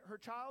forget her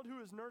child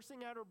who is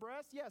nursing at her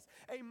breast? Yes,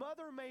 a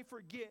mother may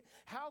forget.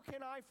 How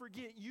can I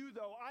forget you,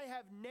 though? I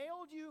have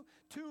nailed you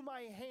to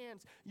my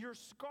hands. Your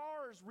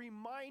scars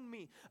remind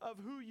me of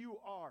who you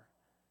are.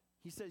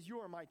 He says, you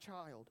are my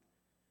child.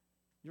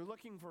 You're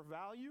looking for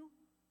value?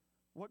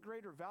 What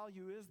greater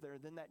value is there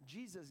than that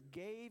Jesus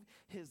gave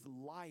his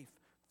life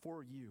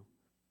for you?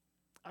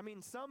 I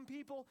mean, some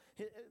people,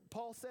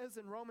 Paul says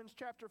in Romans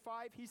chapter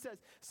 5, he says,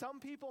 some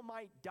people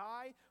might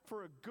die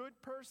for a good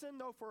person,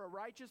 though for a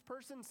righteous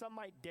person, some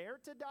might dare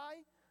to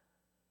die.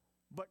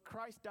 But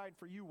Christ died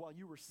for you while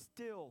you were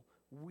still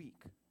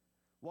weak,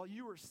 while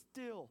you were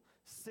still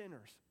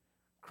sinners.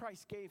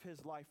 Christ gave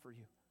his life for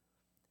you.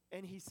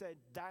 And he said,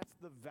 that's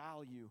the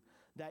value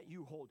that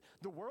you hold.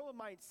 The world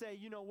might say,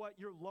 you know what,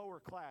 you're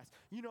lower class.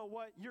 You know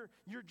what,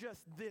 you're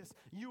just this.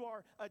 You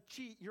are a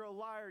cheat, you're a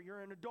liar,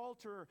 you're an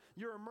adulterer,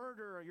 you're a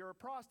murderer, you're a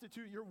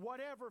prostitute, you're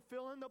whatever,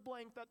 fill in the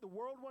blank that the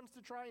world wants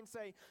to try and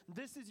say,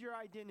 this is your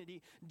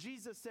identity.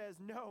 Jesus says,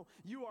 no,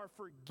 you are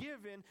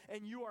forgiven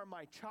and you are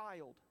my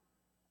child.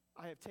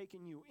 I have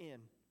taken you in.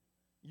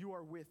 You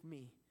are with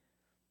me.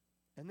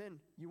 And then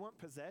you want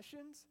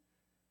possessions?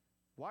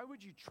 Why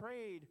would you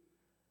trade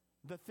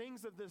the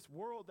things of this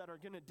world that are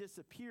going to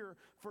disappear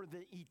for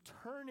the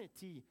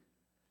eternity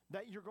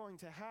that you're going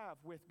to have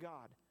with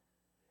God?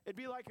 It'd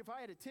be like if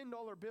I had a $10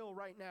 bill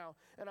right now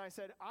and I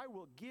said, I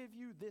will give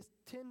you this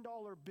 $10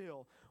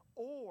 bill,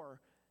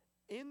 or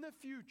in the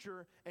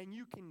future, and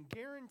you can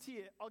guarantee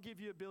it, I'll give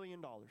you $1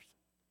 billion.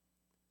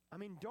 I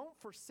mean, don't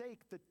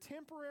forsake the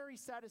temporary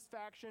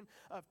satisfaction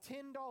of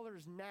 $10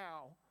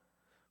 now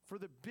for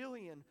the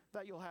billion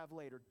that you'll have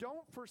later.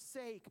 Don't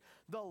forsake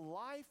the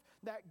life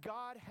that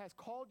God has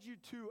called you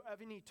to, of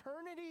an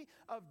eternity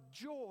of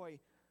joy,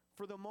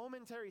 for the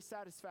momentary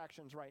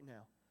satisfactions right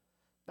now.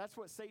 That's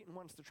what Satan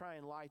wants to try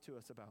and lie to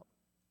us about.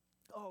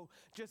 Oh,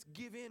 just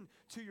give in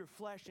to your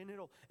flesh and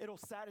it'll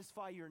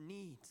satisfy your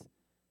needs.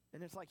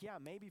 And it's like, yeah,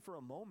 maybe for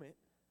a moment.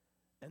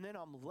 And then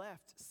I'm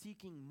left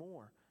seeking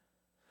more.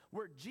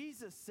 Where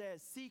Jesus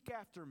says, seek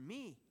after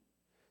me.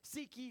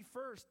 Seek ye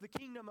first the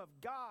kingdom of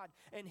God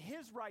and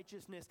his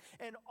righteousness,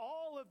 and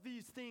all of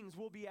these things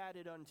will be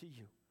added unto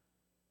you.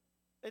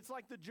 It's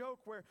like the joke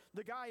where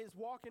the guy is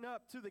walking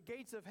up to the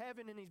gates of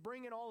heaven and he's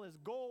bringing all his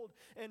gold.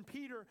 And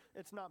Peter,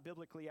 it's not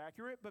biblically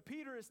accurate, but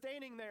Peter is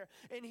standing there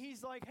and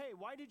he's like, hey,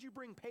 why did you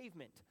bring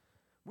pavement?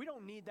 We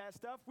don't need that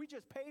stuff. We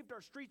just paved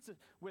our streets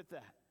with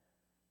that.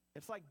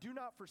 It's like, do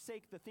not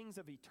forsake the things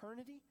of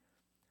eternity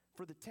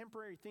for the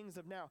temporary things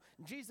of now.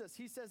 Jesus,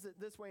 he says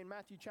it this way in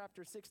Matthew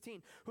chapter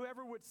 16.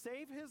 Whoever would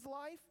save his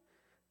life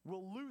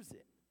will lose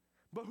it.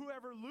 But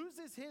whoever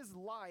loses his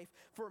life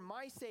for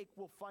my sake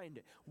will find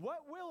it.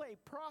 What will a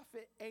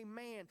profit a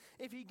man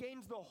if he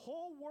gains the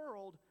whole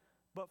world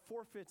but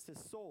forfeits his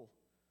soul?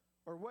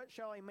 Or what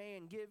shall a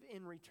man give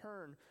in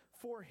return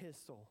for his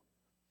soul?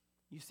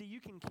 You see, you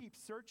can keep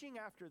searching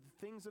after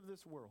the things of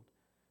this world,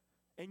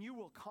 and you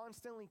will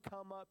constantly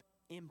come up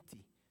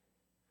empty.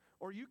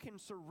 Or you can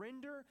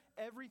surrender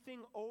everything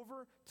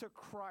over to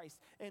Christ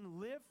and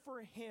live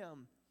for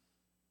him,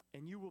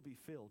 and you will be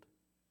filled.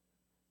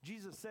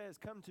 Jesus says,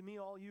 come to me,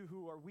 all you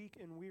who are weak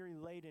and weary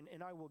laden,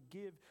 and I will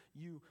give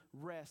you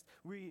rest.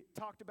 We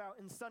talked about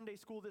in Sunday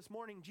school this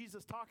morning,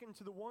 Jesus talking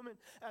to the woman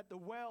at the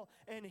well,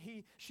 and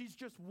she's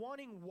just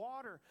wanting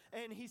water.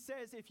 And he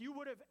says, if you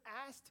would have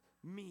asked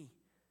me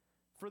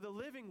for the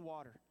living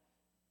water,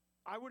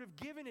 I would have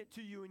given it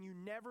to you, and you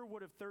never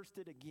would have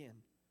thirsted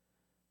again.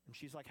 And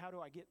she's like, how do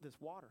I get this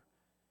water?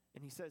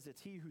 And he says,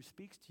 it's he who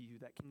speaks to you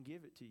that can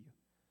give it to you.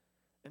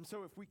 And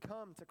so if we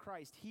come to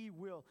Christ, he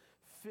will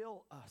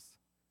fill us.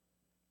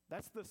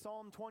 That's the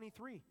Psalm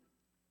 23.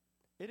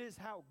 It is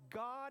how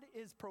God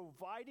is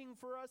providing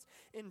for us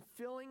and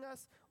filling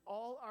us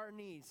all our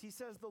needs. He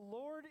says, the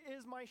Lord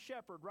is my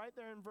shepherd, right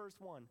there in verse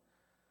 1.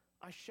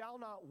 I shall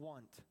not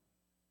want.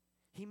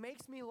 He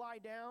makes me lie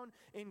down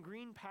in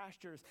green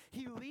pastures.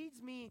 He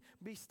leads me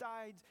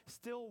beside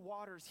still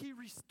waters. He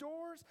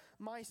restores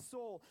my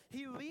soul.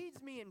 He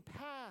leads me in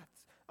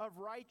paths of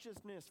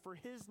righteousness for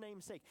his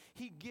name's sake.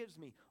 He gives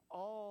me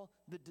all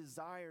the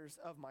desires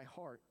of my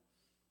heart.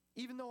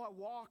 Even though I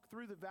walk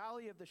through the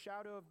valley of the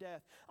shadow of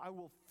death, I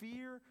will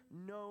fear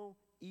no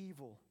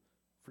evil,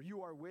 for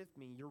you are with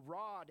me. Your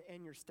rod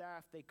and your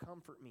staff, they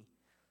comfort me.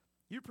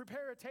 You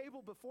prepare a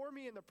table before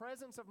me in the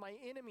presence of my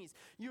enemies.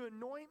 You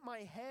anoint my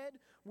head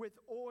with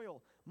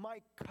oil.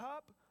 My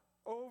cup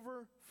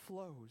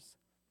overflows.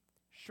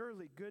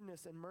 Surely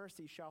goodness and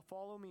mercy shall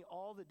follow me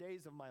all the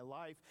days of my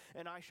life,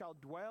 and I shall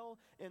dwell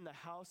in the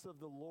house of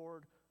the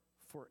Lord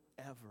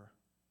forever.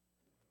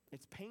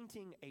 It's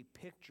painting a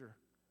picture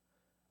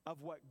of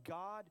what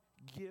God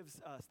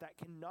gives us that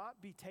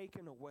cannot be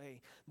taken away,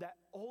 that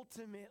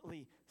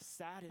ultimately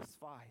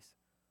satisfies.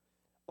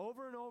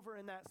 Over and over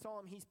in that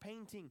psalm, he's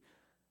painting,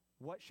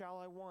 what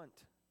shall I want?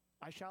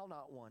 I shall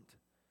not want.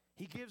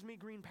 He gives me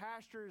green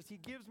pastures. He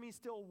gives me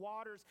still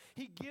waters.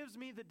 He gives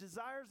me the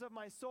desires of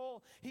my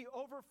soul. He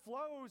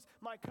overflows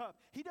my cup.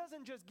 He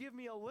doesn't just give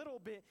me a little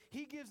bit.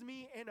 He gives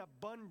me an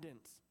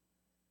abundance.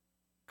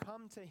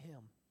 Come to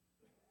him.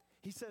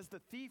 He says, the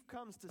thief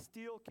comes to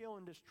steal, kill,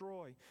 and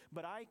destroy,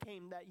 but I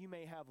came that you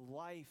may have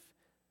life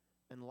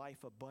and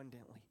life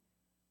abundantly.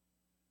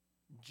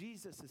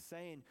 Jesus is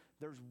saying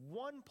there's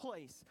one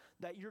place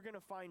that you're going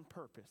to find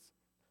purpose.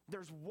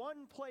 There's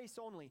one place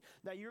only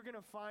that you're going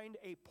to find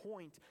a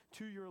point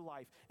to your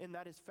life, and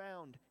that is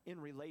found in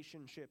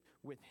relationship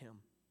with him.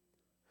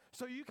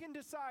 So you can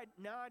decide,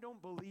 no, I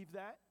don't believe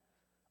that.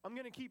 I'm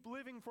going to keep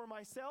living for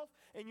myself,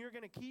 and you're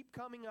going to keep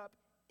coming up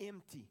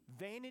empty.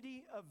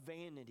 Vanity of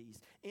vanities.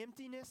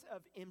 Emptiness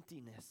of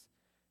emptiness.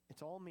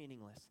 It's all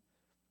meaningless.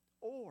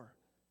 Or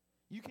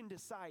you can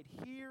decide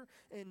here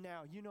and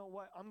now, you know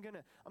what? I'm going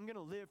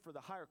to live for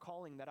the higher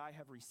calling that I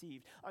have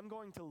received. I'm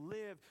going to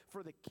live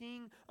for the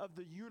King of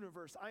the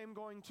universe. I am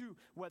going to,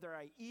 whether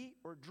I eat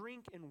or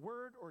drink in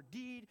word or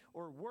deed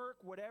or work,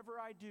 whatever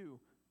I do,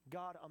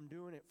 God, I'm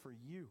doing it for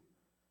you.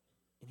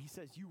 And he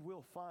says, you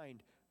will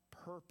find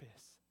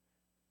purpose.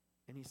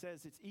 And he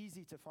says, it's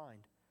easy to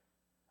find.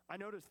 I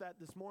noticed that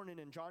this morning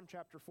in John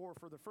chapter 4,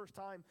 for the first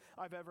time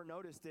I've ever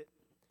noticed it.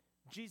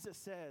 Jesus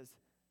says,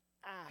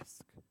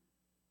 ask,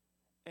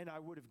 and I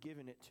would have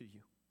given it to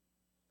you.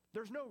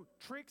 There's no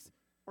tricks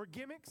or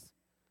gimmicks.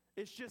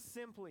 It's just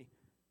simply,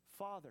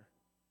 Father,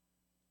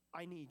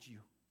 I need you.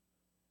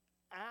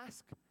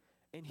 Ask,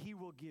 and he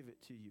will give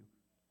it to you.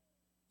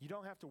 You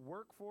don't have to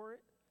work for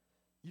it.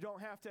 You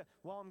don't have to,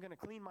 I'm going to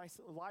clean my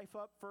life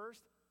up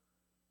first.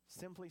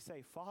 Simply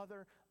say,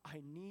 Father,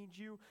 I need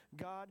you.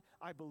 God,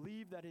 I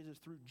believe that it is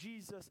through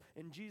Jesus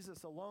and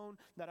Jesus alone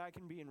that I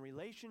can be in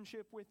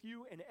relationship with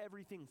you, and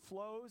everything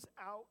flows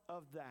out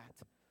of that.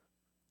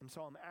 And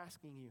so I'm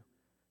asking you,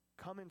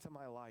 come into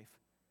my life.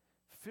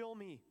 Fill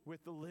me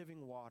with the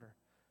living water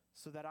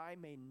so that I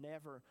may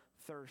never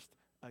thirst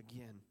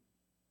again.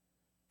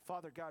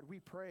 Father God, we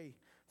pray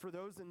for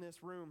those in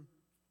this room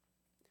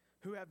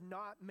who have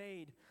not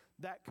made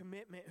that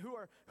commitment, who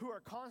are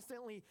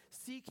constantly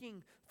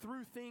seeking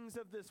through things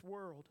of this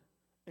world.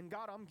 And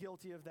God, I'm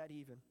guilty of that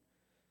even.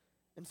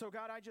 And so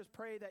God, I just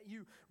pray that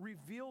you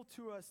reveal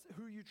to us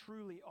who you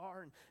truly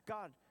are. And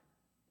God,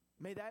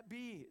 may that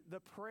be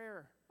the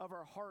prayer of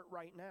our heart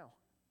right now,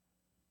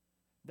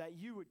 that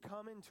you would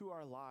come into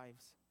our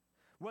lives.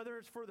 Whether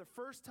it's for the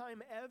first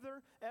time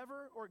ever,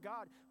 or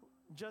God,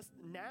 just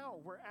now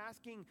we're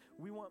asking,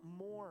 we want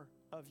more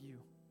of you.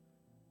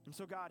 And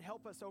so God,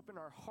 help us open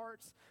our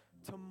hearts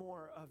to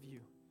more of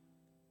you.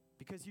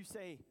 Because you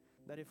say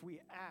that if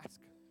we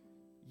ask,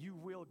 you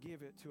will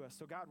give it to us.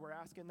 So God, we're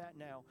asking that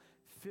now.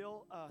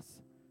 Fill us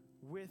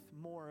with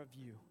more of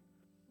you.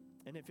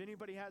 And if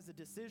anybody has a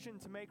decision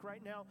to make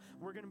right now,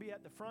 we're going to be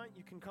at the front.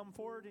 You can come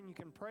forward and you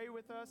can pray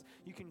with us.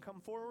 You can come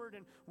forward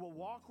and we'll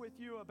walk with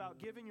you about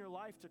giving your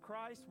life to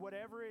Christ,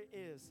 whatever it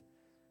is.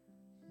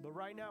 But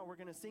right now, we're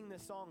going to sing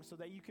this song so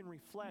that you can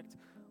reflect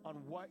on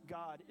what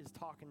God is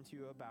talking to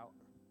you about.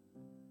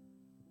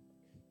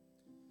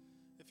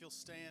 If you'll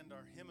stand,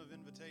 our hymn of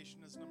invitation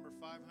is number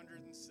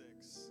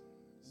 506,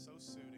 So Suiting.